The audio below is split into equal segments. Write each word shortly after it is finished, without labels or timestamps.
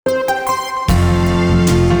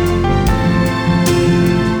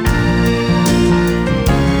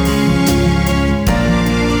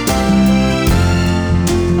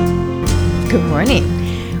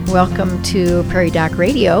morning. Welcome to Prairie Doc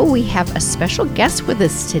Radio. We have a special guest with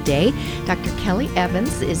us today. Dr. Kelly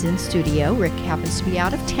Evans is in studio. Rick happens to be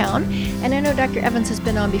out of town. And I know Dr. Evans has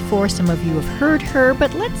been on before. Some of you have heard her,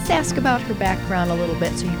 but let's ask about her background a little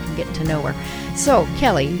bit so you can get to know her. So,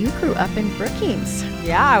 Kelly, you grew up in Brookings.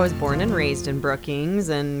 Yeah, I was born and raised in Brookings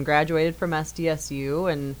and graduated from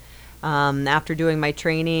SDSU. And after doing my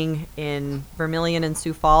training in Vermilion and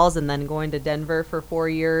Sioux Falls and then going to Denver for 4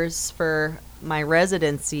 years for my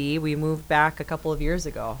residency, we moved back a couple of years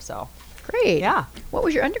ago. So Great. yeah. What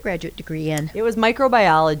was your undergraduate degree in? It was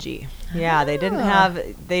microbiology. Yeah,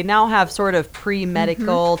 they now have sort of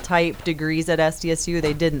pre-medical type degrees at SDSU.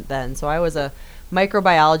 They didn't then. So I was a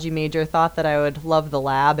microbiology major, thought that I would love the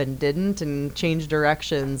lab and didn't, and changed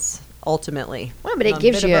directions ultimately. Well, but it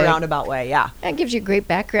gives you a roundabout way, yeah. It gives you a great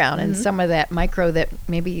background and some of that micro that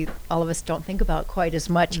maybe all of us don't think about quite as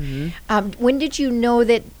much. When did you know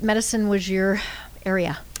that medicine was your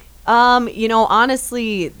area?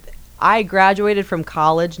 Honestly, I graduated from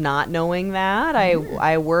college not knowing that.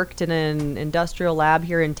 I worked in an industrial lab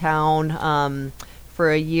here in town for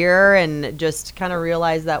a year and just kind of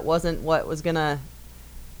realized that wasn't what was going to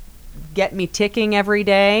get me ticking every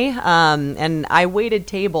day. And I waited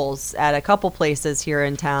tables at a couple places here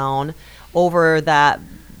in town over that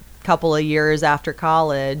couple of years after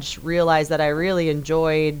college, realized that I really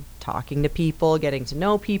enjoyed talking to people, getting to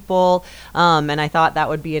know people. And I thought that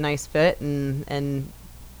would be a nice fit. And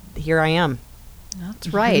here I am.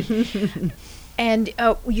 That's right. And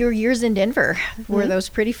your years in Denver, were those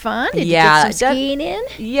pretty fun? Did you get some skiing in?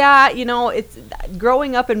 Yeah, it's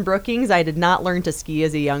growing up in Brookings, I did not learn to ski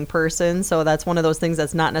as a young person, so that's one of those things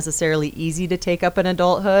that's not necessarily easy to take up in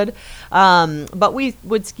adulthood. But we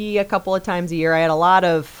would ski a couple of times a year. I had a lot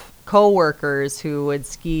of co-workers who would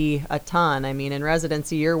ski a ton. I mean, in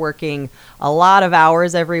residency, you're working a lot of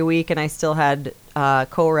hours every week, and I still had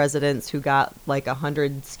co-residents who got like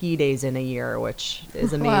 100 ski days in a year, which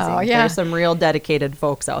is amazing. Wow, yeah. There's some real dedicated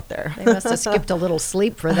folks out there. They must have skipped a little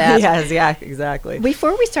sleep for that. Yes, yeah, exactly.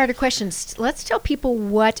 Before we start our questions, let's tell people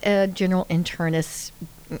what a general internist,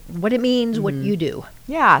 what it means, what you do.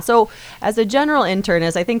 Yeah, so as a general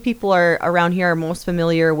internist, I think people around here are most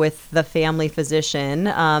familiar with the family physician,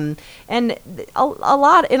 and in a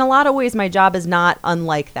lot of ways, my job is not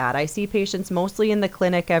unlike that. I see patients mostly in the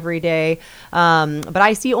clinic every day, but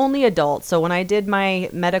I see only adults. So when I did my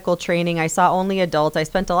medical training, I saw only adults. I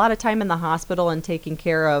spent a lot of time in the hospital and taking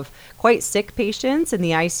care of quite sick patients in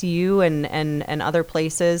the ICU and other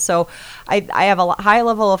places. So I have a high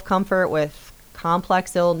level of comfort with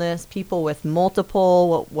complex illness, people with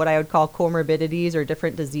multiple, what I would call comorbidities or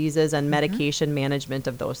different diseases, and medication management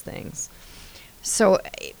of those things. So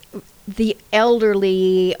the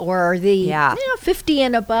elderly or the 50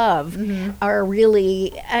 and above are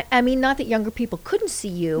really, I mean, not that younger people couldn't see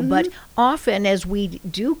you, but often as we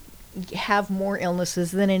do have more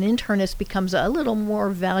illnesses, then an internist becomes a little more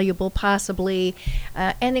valuable possibly.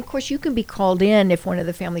 And of course you can be called in if one of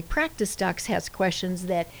the family practice docs has questions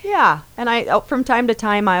that... Yeah, and I from time to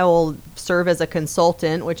time I will serve as a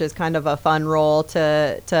consultant, which is kind of a fun role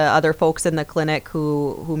to other folks in the clinic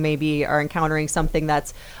who maybe are encountering something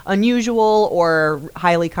that's unusual or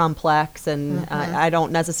highly complex, and I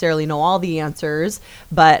don't necessarily know all the answers,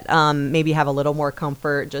 but maybe have a little more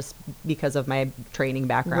comfort just because of my training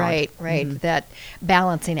background. Right. That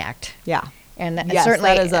balancing act. Yeah. And yes,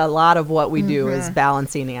 certainly that is a lot of what we do is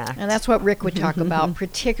balancing the act. And that's what Rick would talk about,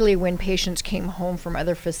 particularly when patients came home from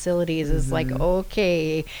other facilities. Is like,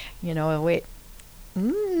 okay, wait.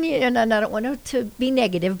 And I don't want to be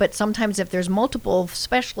negative, but sometimes if there's multiple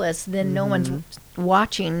specialists, then no one's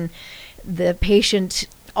watching the patient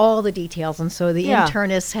all the details, and so the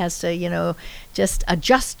internist has to just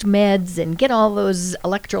adjust meds and get all those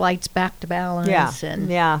electrolytes back to balance. And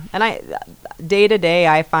I day to day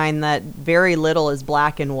I find that very little is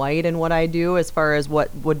black and white in what I do as far as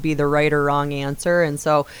what would be the right or wrong answer, and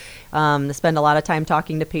so I spend a lot of time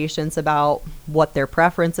talking to patients about what their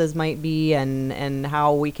preferences might be and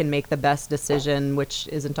how we can make the best decision, which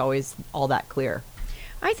isn't always all that clear.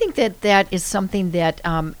 I think that is something that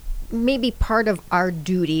maybe part of our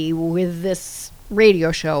duty with this radio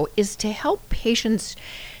show is to help patients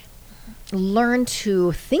learn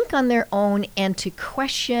to think on their own and to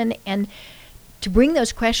question and to bring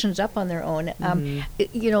those questions up on their own.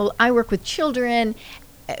 I work with children.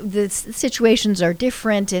 The situations are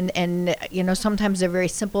different and sometimes they're very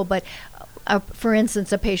simple, but for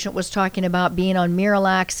instance, a patient was talking about being on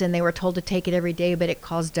Miralax and they were told to take it every day, but it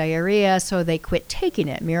caused diarrhea, so they quit taking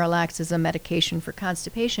it. Miralax is a medication for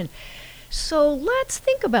constipation. So let's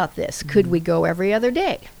think about this. Could we go every other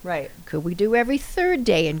day? Right. Could we do every third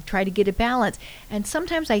day and try to get a balance? And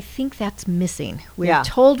sometimes I think that's missing. We're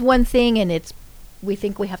told one thing and we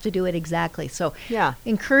think we have to do it exactly. So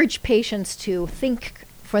encourage patients to think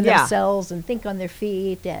for themselves and think on their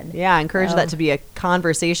feet. And encourage that to be a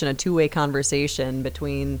conversation, a two-way conversation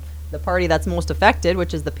between the party that's most affected,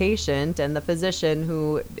 which is the patient, and the physician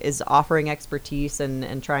who is offering expertise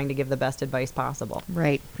and trying to give the best advice possible.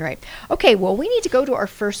 Right. Okay, well, we need to go to our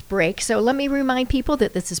first break. So let me remind people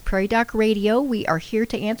that this is Prairie Doc Radio. We are here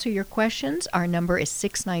to answer your questions. Our number is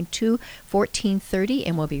 692-1430,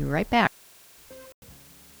 and we'll be right back.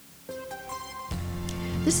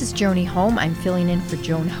 This is Joni Holm. I'm filling in for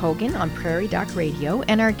Joan Hogan on Prairie Doc Radio,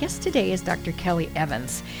 and our guest today is Dr. Kelly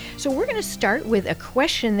Evans. So we're going to start with a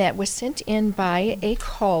question that was sent in by a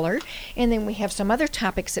caller, and then we have some other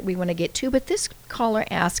topics that we want to get to, but this caller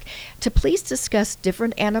asked to please discuss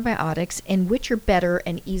different antibiotics and which are better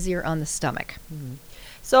and easier on the stomach. Mm-hmm.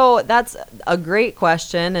 So that's a great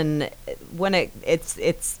question, and when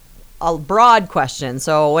it's a broad question.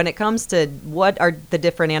 So when it comes to what are the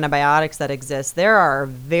different antibiotics that exist, there are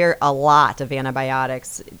a lot of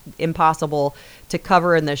antibiotics, impossible to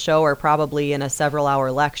cover in the show or probably in a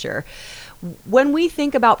several-hour lecture. When we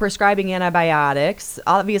think about prescribing antibiotics,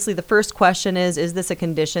 obviously the first question is this a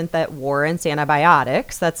condition that warrants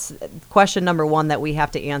antibiotics? That's question number one that we have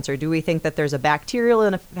to answer. Do we think that there's a bacterial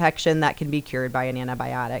infection that can be cured by an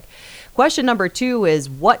antibiotic? Question number two is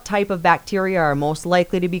what type of bacteria are most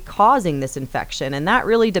likely to be causing this infection? And that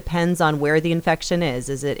really depends on where the infection is.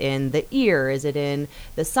 Is it in the ear? Is it in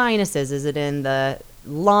the sinuses? Is it in the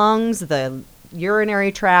lungs, the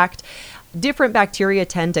urinary tract? Different bacteria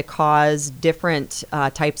tend to cause different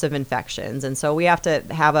types of infections. And so we have to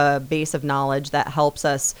have a base of knowledge that helps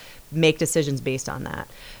us make decisions based on that.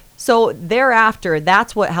 So thereafter,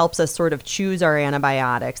 that's what helps us sort of choose our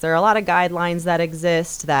antibiotics. There are a lot of guidelines that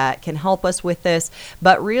exist that can help us with this,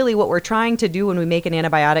 but really what we're trying to do when we make an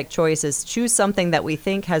antibiotic choice is choose something that we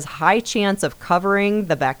think has high chance of covering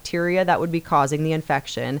the bacteria that would be causing the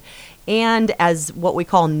infection, and as what we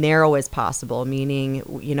call narrow as possible, meaning,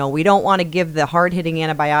 we don't want to give the hard-hitting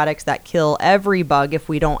antibiotics that kill every bug if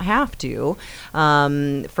we don't have to,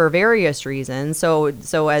 for various reasons.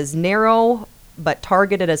 So as narrow but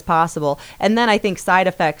targeted as possible. And then I think side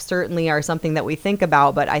effects certainly are something that we think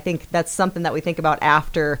about, but I think that's something that we think about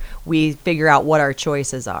after we figure out what our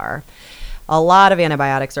choices are. A lot of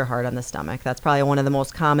antibiotics are hard on the stomach. That's probably one of the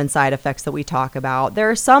most common side effects that we talk about. There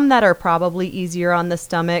are some that are probably easier on the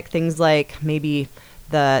stomach, things like maybe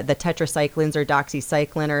the tetracyclines or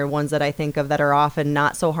doxycycline are ones that I think of that are often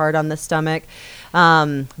not so hard on the stomach.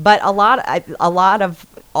 But a lot of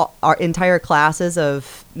our entire classes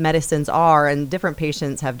of medicines are, and different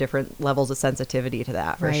patients have different levels of sensitivity to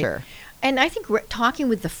that, for sure. And I think we're talking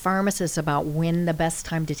with the pharmacist about when the best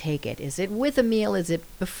time to take it. Is it with a meal? Is it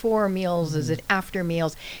before meals? Is it after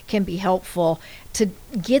meals? Can be helpful to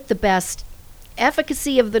get the best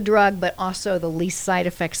efficacy of the drug, but also the least side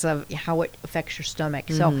effects of how it affects your stomach.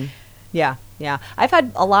 So Yeah. I've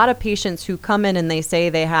had a lot of patients who come in and they say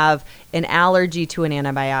they have an allergy to an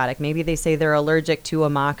antibiotic. Maybe they say they're allergic to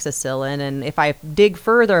amoxicillin. And if I dig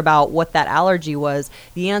further about what that allergy was,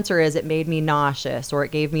 the answer is it made me nauseous or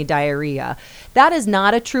it gave me diarrhea. That is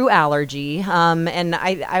not a true allergy. And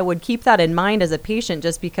I would keep that in mind as a patient,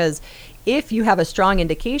 just because if you have a strong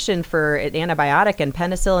indication for an antibiotic and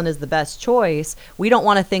penicillin is the best choice, we don't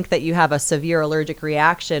want to think that you have a severe allergic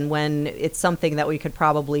reaction when it's something that we could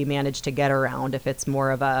probably manage to get around if it's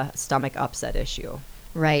more of a stomach upset issue.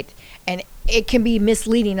 Right. And it can be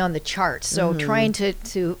misleading on the chart. So trying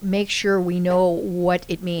to make sure we know what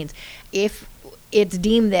it means. If it's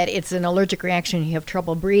deemed that it's an allergic reaction, you have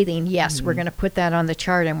trouble breathing, yes, we're going to put that on the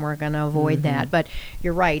chart and we're going to avoid that. But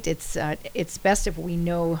you're right. It's best if we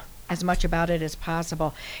know as much about it as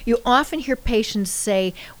possible. You often hear patients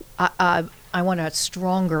say, I want a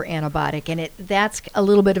stronger antibiotic, and that's a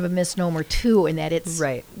little bit of a misnomer too, in that it's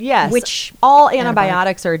right. Yes, which all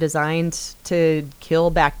antibiotics are designed to kill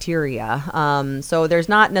bacteria. So there's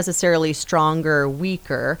not necessarily stronger,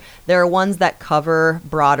 weaker. There are ones that cover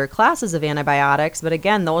broader classes of antibiotics, but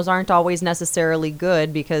again, those aren't always necessarily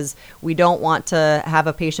good because we don't want to have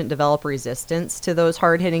a patient develop resistance to those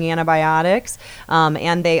hard-hitting antibiotics,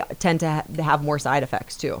 and they tend to have more side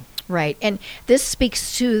effects too. Right. And this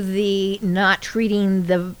speaks to the not treating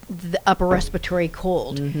the upper respiratory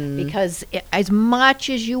cold, because as much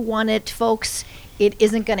as you want it, folks, it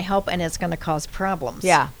isn't going to help and it's going to cause problems.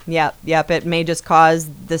 Yep. It may just cause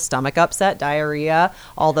the stomach upset, diarrhea,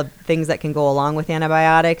 all the things that can go along with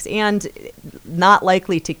antibiotics. And not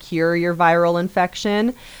likely to cure your viral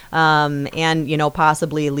infection, and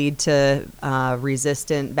possibly lead to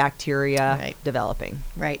resistant bacteria developing.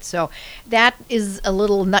 Right. So that is a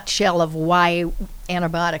little nutshell of why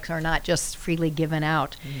antibiotics are not just freely given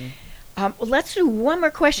out. Let's do one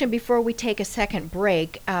more question before we take a second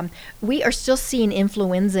break. We are still seeing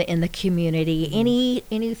influenza in the community.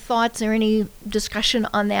 Any thoughts or any discussion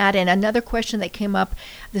on that? And another question that came up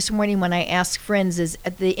this morning when I asked friends is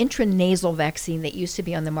the intranasal vaccine that used to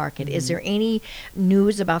be on the market. Is there any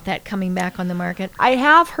news about that coming back on the market? I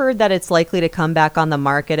have heard that it's likely to come back on the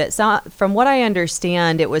market. From what I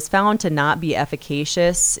understand, it was found to not be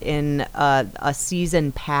efficacious in a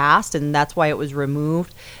season past, and that's why it was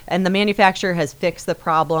removed. And the manufacturer has fixed the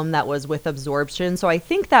problem that was with absorption. So I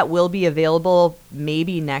think that will be available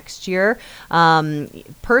maybe next year.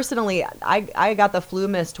 Personally, I got the flu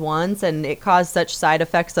mist once, and it caused such side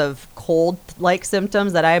effects of cold-like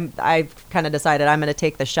symptoms that I've kind of decided I'm going to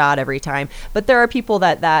take the shot every time. But there are people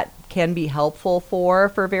that can be helpful for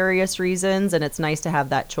various reasons, and it's nice to have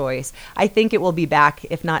that choice. I think it will be back,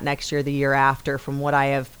 if not next year, the year after, from what I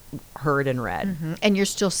have heard and read. And you're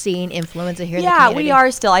still seeing influenza here in the Yeah, community? we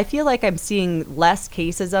are still. I feel like I'm seeing less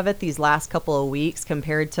cases of it these last couple of weeks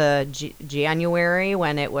compared to January,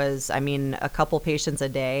 when it was, a couple patients a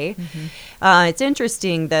day. It's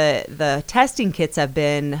interesting, the testing kits have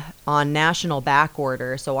been on national back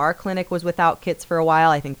order. So our clinic was without kits for a while.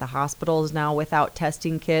 I think the hospital is now without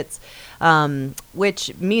testing kits,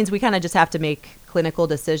 which means we kind of just have to make clinical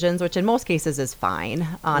decisions, which in most cases is fine,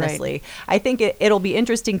 honestly. Right. I think it'll be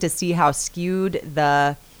interesting to see how skewed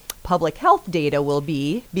the public health data will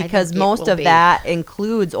be, because most of that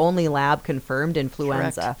includes only lab confirmed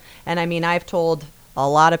influenza. Correct. And I've told a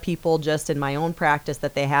lot of people just in my own practice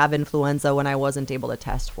that they have influenza when I wasn't able to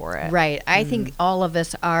test for it. Right. I think all of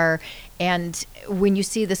us are. And when you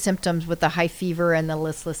see the symptoms with the high fever and the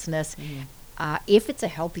listlessness, if it's a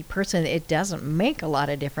healthy person, it doesn't make a lot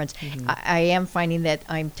of difference. I am finding that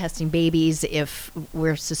I'm testing babies if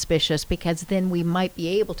we're suspicious, because then we might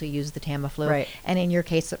be able to use the Tamiflu. Right. And in your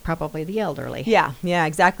case, probably the elderly. Yeah,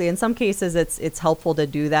 exactly. In some cases, it's helpful to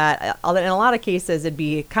do that. In a lot of cases, it'd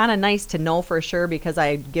be kind of nice to know for sure, because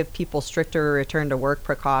I give people stricter return to work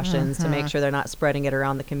precautions to make sure they're not spreading it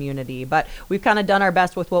around the community. But we've kind of done our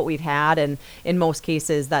best with what we've had, and in most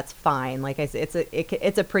cases, that's fine. Like I said,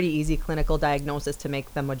 it's a pretty easy clinical diagnosis to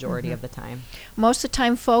make the majority of the time. Most of the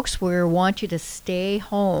time, folks, we want you to stay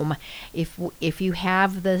home. If you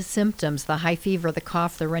have the symptoms, the high fever, the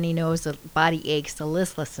cough, the runny nose, the body aches, the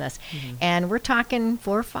listlessness, and we're talking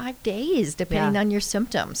 4 or 5 days, depending on your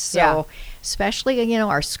symptoms. So especially,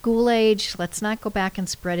 our school age, let's not go back and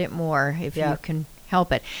spread it more if you can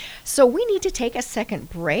help it. So we need to take a second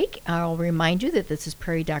break. I'll remind you that this is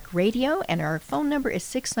Prairie Doc Radio, and our phone number is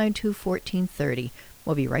 692-1430.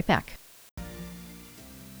 We'll be right back.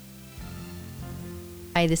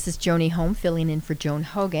 Hi, this is Joni Holm filling in for Joan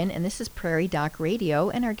Hogan, and this is Prairie Doc Radio,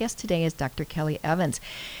 and our guest today is Dr. Kelly Evans.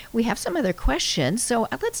 We have some other questions, so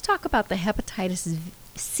let's talk about the hepatitis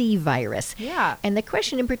C virus. Yeah. And the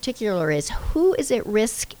question in particular is, who is at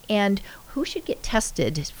risk and who should get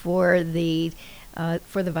tested for the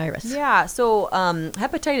virus? Yeah, so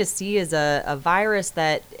hepatitis C is a virus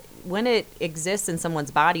that, when it exists in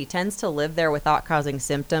someone's body, tends to live there without causing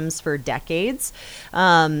symptoms for decades.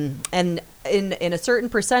 And in a certain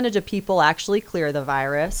percentage of people actually clear the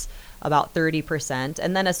virus, about 30%.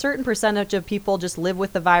 And then a certain percentage of people just live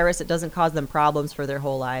with the virus. It doesn't cause them problems for their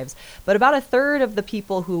whole lives. But about a third of the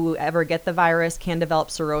people who ever get the virus can develop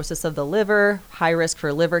cirrhosis of the liver, high risk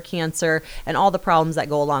for liver cancer, and all the problems that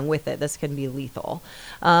go along with it. This can be lethal.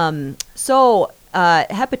 So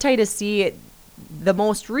hepatitis C, the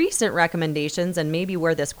most recent recommendations, and maybe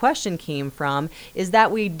where this question came from, is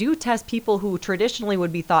that we do test people who traditionally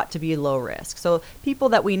would be thought to be low risk. So people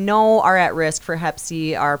that we know are at risk for hep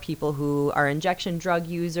C are people who are injection drug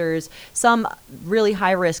users, some really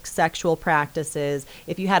high risk sexual practices.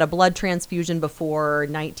 If you had a blood transfusion before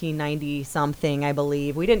 1990 something, I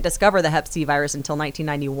believe. We didn't discover the hep C virus until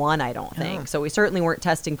 1991, I don't think. So we certainly weren't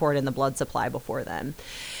testing for it in the blood supply before then.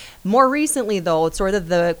 More recently, though, it's sort of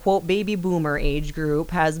the, quote, baby boomer age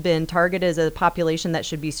group has been targeted as a population that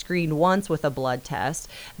should be screened once with a blood test,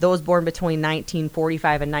 those born between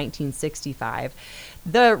 1945 and 1965.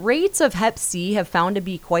 The rates of hep C have found to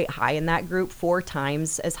be quite high in that group, 4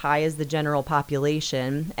 times as high as the general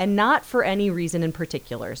population, and not for any reason in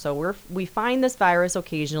particular. So we find this virus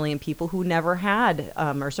occasionally in people who never had,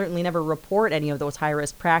 or certainly never report any of those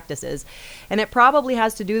high-risk practices. And it probably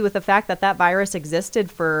has to do with the fact that that virus existed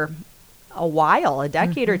for a while, a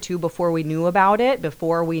decade or two before we knew about it,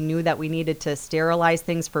 before we knew that we needed to sterilize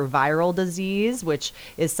things for viral disease, which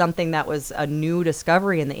is something that was a new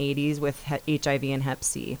discovery in the 80s with HIV and Hep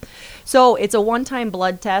C. So it's a one-time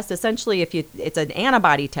blood test. Essentially, it's an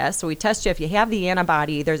antibody test. So we test you. If you have the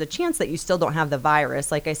antibody, there's a chance that you still don't have the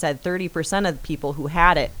virus. Like I said, 30% of the people who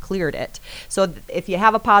had it cleared it. So if you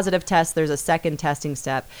have a positive test, there's a second testing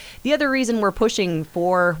step. The other reason we're pushing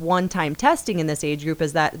for one-time testing in this age group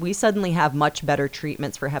is that we suddenly have much better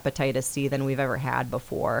treatments for hepatitis C than we've ever had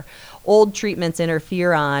before. Old treatments,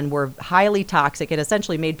 interferon, were highly toxic. It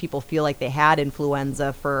essentially made people feel like they had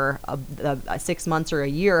influenza for 6 months or a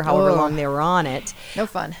year, however long they were on it. No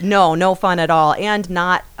fun. No fun at all, and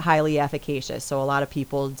not highly efficacious. So a lot of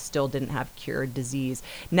people still didn't have cured disease.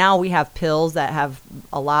 Now we have pills that have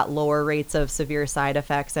a lot lower rates of severe side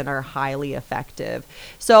effects and are highly effective.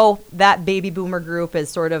 So that baby boomer group is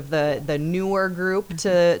sort of the newer group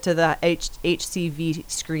to the HCV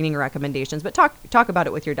screening recommendations. But talk about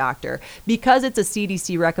it with your doctor. Because it's a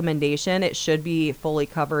CDC recommendation, it should be fully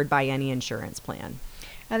covered by any insurance plan.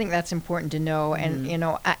 I think that's important to know.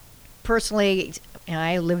 And, personally,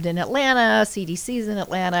 I lived in Atlanta, CDC's in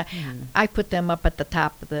Atlanta. I put them up at the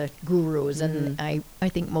top of the gurus, and I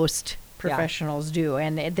think most professionals do.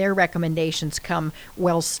 And their recommendations come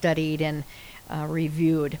well studied and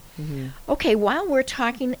reviewed. Okay, while we're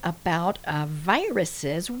talking about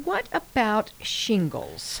viruses, what about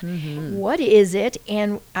shingles? What is it?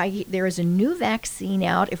 And there is a new vaccine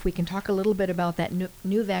out. If we can talk a little bit about that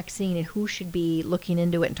new vaccine and who should be looking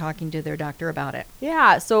into it and talking to their doctor about it.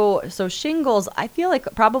 Yeah, so shingles, I feel like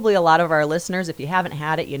probably a lot of our listeners, if you haven't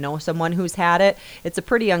had it, you know someone who's had it. It's a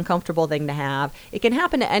pretty uncomfortable thing to have. It can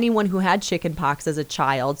happen to anyone who had chickenpox as a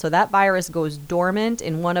child. So that virus goes dormant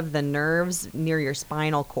in one of the nerves near your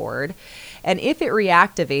spinal cord. And if it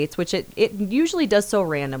reactivates, which it usually does so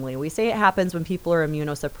randomly, we say it happens when people are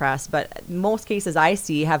immunosuppressed, but most cases I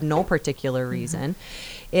see have no particular reason.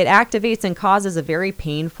 It activates and causes a very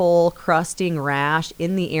painful crusting rash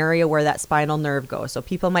in the area where that spinal nerve goes. So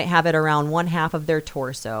people might have it around one half of their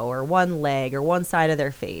torso or one leg or one side of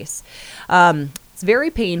their face. It's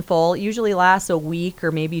very painful, usually lasts a week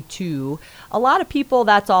or maybe 2. A lot of people,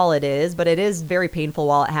 that's all it is, but it is very painful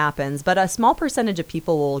while it happens. But a small percentage of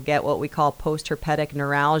people will get what we call postherpetic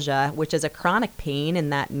neuralgia, which is a chronic pain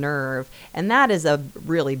in that nerve. And that is a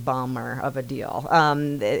really bummer of a deal.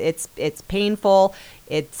 It's painful.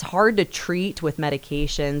 It's hard to treat with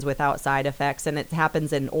medications without side effects, and it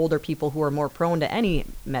happens in older people who are more prone to any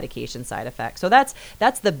medication side effects. So that's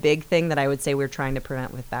the big thing that I would say we're trying to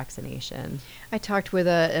prevent with vaccination. I talked with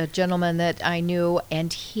a gentleman that I knew,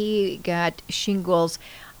 and he got shingles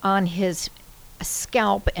on his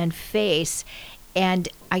scalp and face. And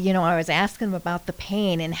I was asking him about the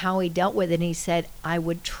pain and how he dealt with it, and he said, I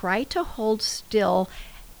would try to hold still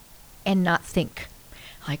and not think.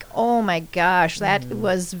 Like, oh my gosh, that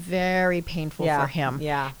was very painful for him.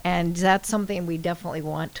 Yeah. And that's something we definitely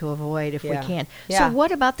want to avoid if we can. Yeah. So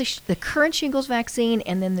what about the current shingles vaccine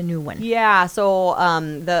and then the new one? Yeah, so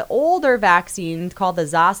the older vaccine called the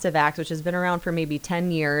Zostavax, which has been around for maybe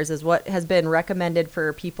 10 years, is what has been recommended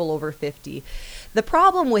for people over 50. The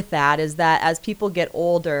problem with that is that as people get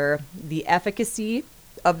older, the efficacy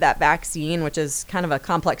of that vaccine, which is kind of a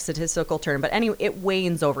complex statistical term, but anyway, it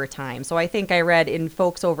wanes over time. So I think I read in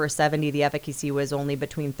folks over 70, the efficacy was only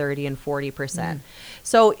between 30 and 40%.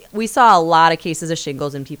 So we saw a lot of cases of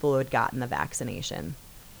shingles in people who had gotten the vaccination.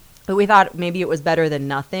 But we thought maybe it was better than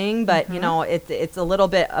nothing, but it's a little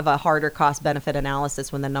bit of a harder cost-benefit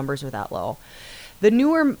analysis when the numbers are that low. The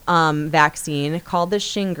newer vaccine called the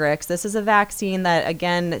Shingrix, this is a vaccine that,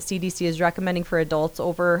 again, CDC is recommending for adults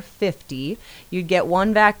over 50. You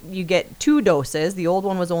get 2 doses. The old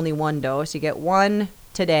one was only 1 dose. You get 1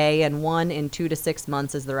 today and 1 in 2 to 6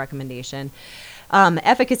 months is the recommendation.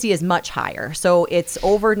 Efficacy is much higher. So it's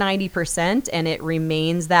over 90%, and it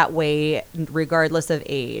remains that way regardless of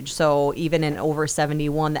age. So even in over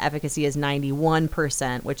 71, the efficacy is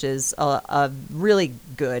 91%, which is a really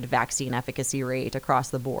good vaccine efficacy rate across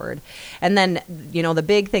the board. And then, the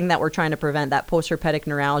big thing that we're trying to prevent, that postherpetic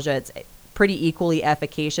neuralgia, it's pretty equally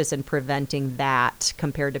efficacious in preventing that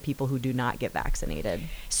compared to people who do not get vaccinated.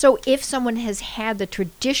 So if someone has had the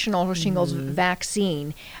traditional shingles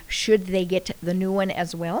vaccine, should they get the new one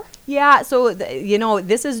as well? Yeah, so,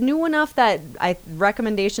 this is new enough that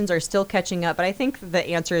recommendations are still catching up, but I think the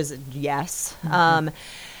answer is yes. What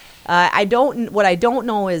I don't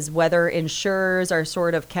know is whether insurers are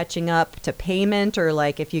sort of catching up to payment, or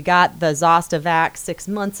like if you got the Zostavax 6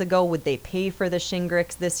 months ago, would they pay for the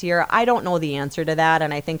Shingrix this year? I don't know the answer to that,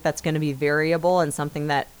 and I think that's going to be variable and something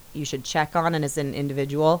that you should check on and as an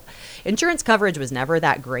individual. Insurance coverage was never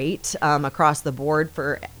that great across the board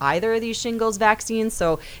for either of these shingles vaccines,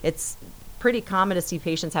 so it's pretty common to see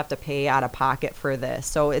patients have to pay out of pocket for this.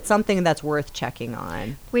 So it's something that's worth checking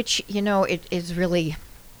on. Which, it is really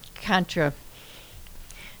contra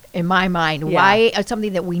in my mind. Why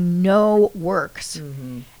something that we know works,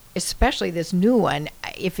 especially this new one,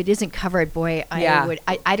 if it isn't covered, boy,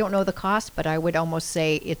 I don't know the cost, but I would almost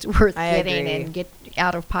say it's worth getting and get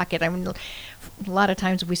out of pocket. I mean, a lot of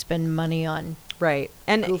times we spend money on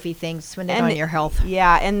and goofy things, spend it on your health.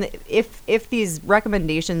 Yeah, and if these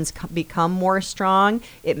recommendations become more strong,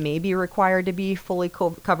 it may be required to be fully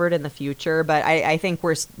covered in the future. But I think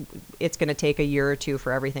it's going to take a year or two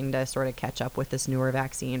for everything to sort of catch up with this newer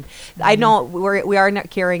vaccine. I know we are not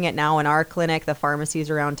carrying it now in our clinic. The pharmacies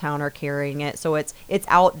around town are carrying it, so it's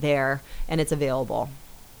out there and it's available.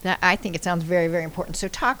 I think it sounds very, very important. So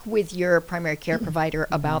talk with your primary care provider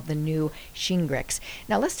about the new Shingrix.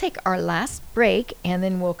 Now let's take our last break, and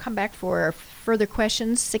then we'll come back for further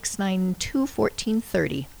questions,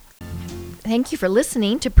 692-1430. Thank you for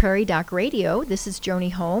listening to Prairie Doc Radio. This is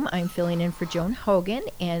Joni Holm. I'm filling in for Joan Hogan,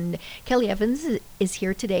 and Kelly Evans is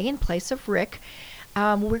here today in place of Rick.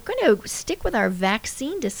 We're going to stick with our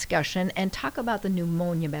vaccine discussion and talk about the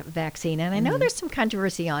pneumonia vaccine. And I know there's some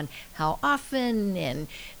controversy on how often and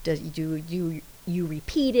do you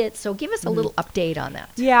repeat it. So give us a little update on that.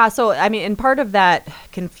 Yeah. So, I mean, and part of that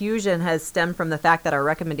confusion has stemmed from the fact that our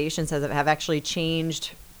recommendations have actually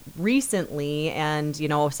changed recently and,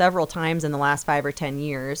 several times in the last 5 or 10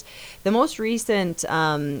 years. The most recent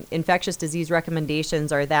infectious disease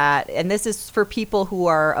recommendations are that, and this is for people who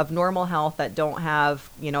are of normal health that don't have,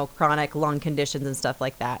 chronic lung conditions and stuff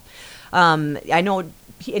like that. I know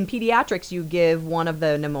in pediatrics you give one of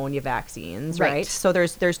the pneumonia vaccines, right? So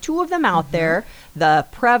there's 2 of them out there. The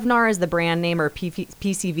Prevnar is the brand name, or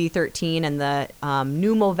PCV13, and the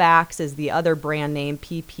Pneumovax is the other brand name,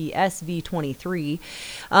 PPSV23.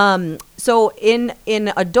 So in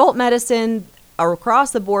adult medicine,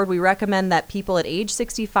 across the board, we recommend that people at age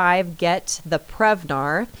 65 get the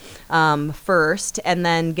Prevnar first, and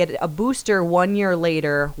then get a booster 1 year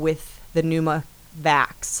later with the Pneumovax.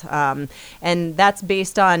 And that's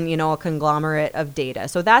based on, a conglomerate of data.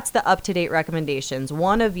 So that's the up-to-date recommendations,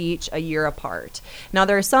 1 of each a year apart. Now,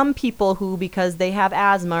 there are some people who, because they have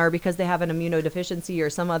asthma or because they have an immunodeficiency or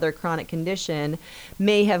some other chronic condition,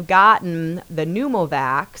 may have gotten the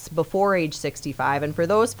Pneumovax before age 65. And for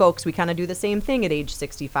those folks, we kind of do the same thing at age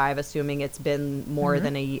 65, assuming it's been more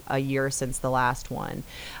than a year since the last one.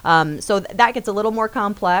 So that gets a little more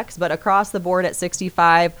complex, but across the board at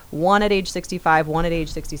 65, 1 at age 65, 1 at age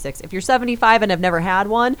 66. If you're 75 and have never had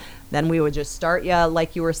one, then we would just start you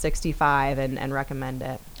like you were 65 and recommend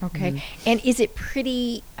it. Okay. And is it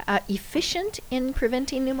pretty efficient in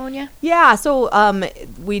preventing pneumonia? Yeah. So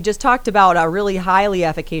we just talked about a really highly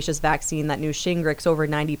efficacious vaccine, that new Shingrix, over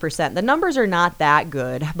 90%. The numbers are not that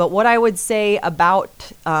good. But what I would say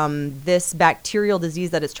about this bacterial disease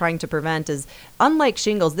that it's trying to prevent is, unlike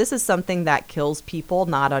shingles, this is something that kills people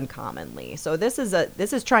not uncommonly. So this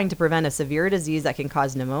is trying to prevent a severe disease that can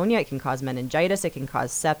cause pneumonia, it can cause meningitis, it can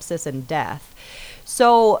cause sepsis and death.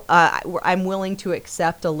 So I'm willing to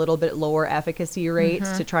accept a little bit lower efficacy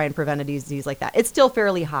rates to try and prevent a disease like that. It's still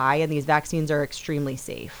fairly high, and these vaccines are extremely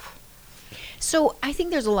safe. So I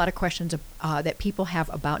think there's a lot of questions that people have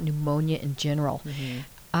about pneumonia in general.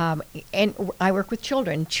 And I work with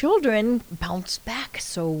children. Children bounce back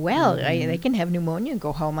so well. They can have pneumonia and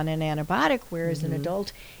go home on an antibiotic, whereas an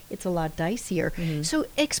adult, it's a lot dicier. So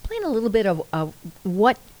explain a little bit of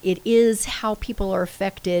what it is, how people are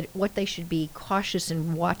affected, what they should be cautious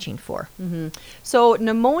and watching for. So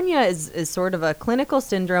pneumonia is sort of a clinical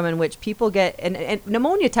syndrome in which people get, and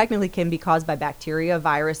pneumonia technically can be caused by bacteria,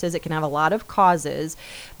 viruses. It can have a lot of causes,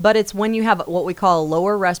 but it's when you have what we call a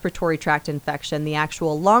lower respiratory tract infection, the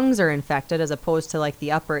actual lungs are infected as opposed to like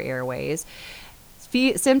the upper airways.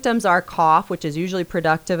 Symptoms are cough, which is usually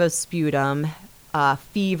productive of sputum,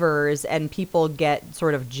 fevers, and people get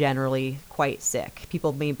sort of generally quite sick.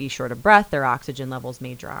 People may be short of breath, their oxygen levels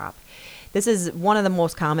may drop. This is one of the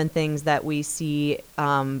most common things that we see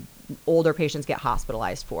older patients get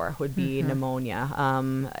hospitalized for, would be pneumonia.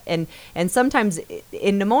 And sometimes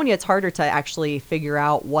in pneumonia, it's harder to actually figure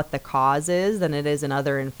out what the cause is than it is in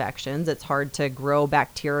other infections. It's hard to grow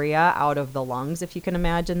bacteria out of the lungs, if you can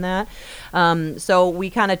imagine that. So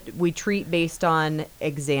we treat based on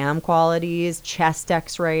exam qualities. Chest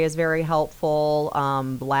x-ray is very helpful.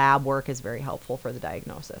 Lab work is very helpful for the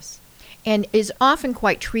diagnosis. And is often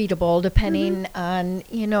quite treatable depending on,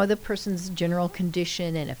 the person's general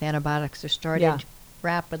condition and if antibiotics are started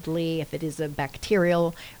rapidly, if it is a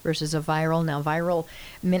bacterial versus a viral. Now,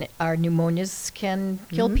 our pneumonias can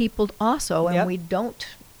kill people also, and we don't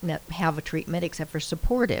have a treatment except for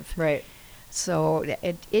supportive. Right. So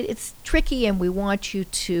it's tricky, and we want you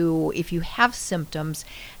to, if you have symptoms,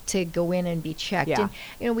 to go in and be checked. Yeah.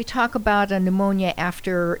 And, we talk about a pneumonia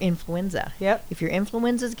after influenza. Yep. If your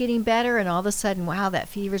influenza's getting better and all of a sudden, wow, that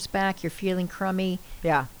fever's back, you're feeling crummy,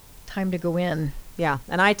 Yeah. time to go in. Yeah,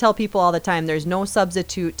 and I tell people all the time, there's no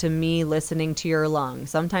substitute to me listening to your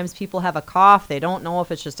lungs. Sometimes people have a cough. They don't know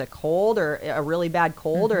if it's just a cold or a really bad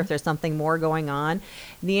cold or if there's something more going on.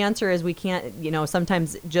 The answer is we can't,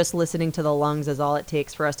 sometimes just listening to the lungs is all it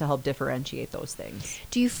takes for us to help differentiate those things.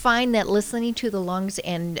 Do you find that listening to the lungs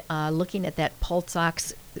and looking at that pulse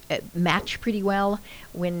ox match pretty well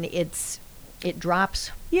when it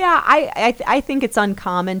drops? Yeah, I think it's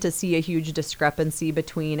uncommon to see a huge discrepancy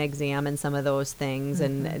between exam and some of those things,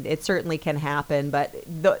 and it certainly can happen, but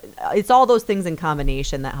it's all those things in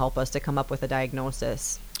combination that help us to come up with a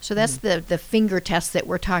diagnosis. So that's the finger test that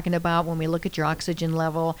we're talking about when we look at your oxygen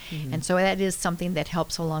level, and so that is something that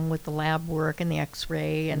helps along with the lab work and the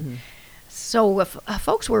x-ray. And so if,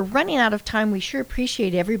 folks, we're running out of time. We sure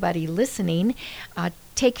appreciate everybody listening.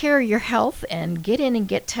 Take care of your health and get in and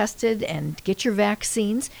get tested and get your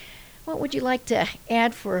vaccines. What would you like to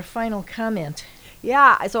add for a final comment?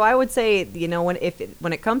 Yeah, so I would say,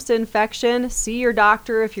 when it comes to infection, see your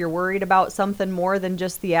doctor if you're worried about something more than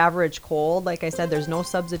just the average cold. Like I said, there's no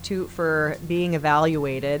substitute for being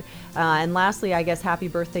evaluated. And lastly, I guess happy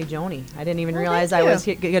birthday, Joni. I didn't even realize I was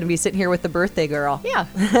going to be sitting here with the birthday girl. Yeah.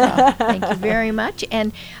 Well, thank you very much.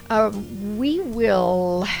 And we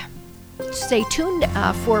will stay tuned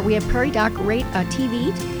we have Prairie Doc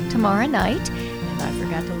TV tomorrow night. And I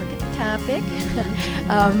forgot to look at the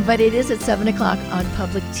topic. But it is at 7 o'clock on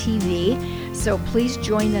public TV. So please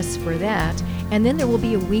join us for that. And then there will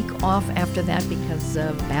be a week off after that because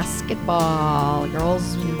of basketball,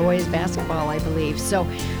 girls and boys basketball, I believe. So,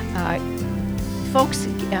 folks,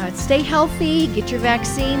 stay healthy, get your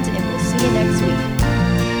vaccines, and we'll see you next week.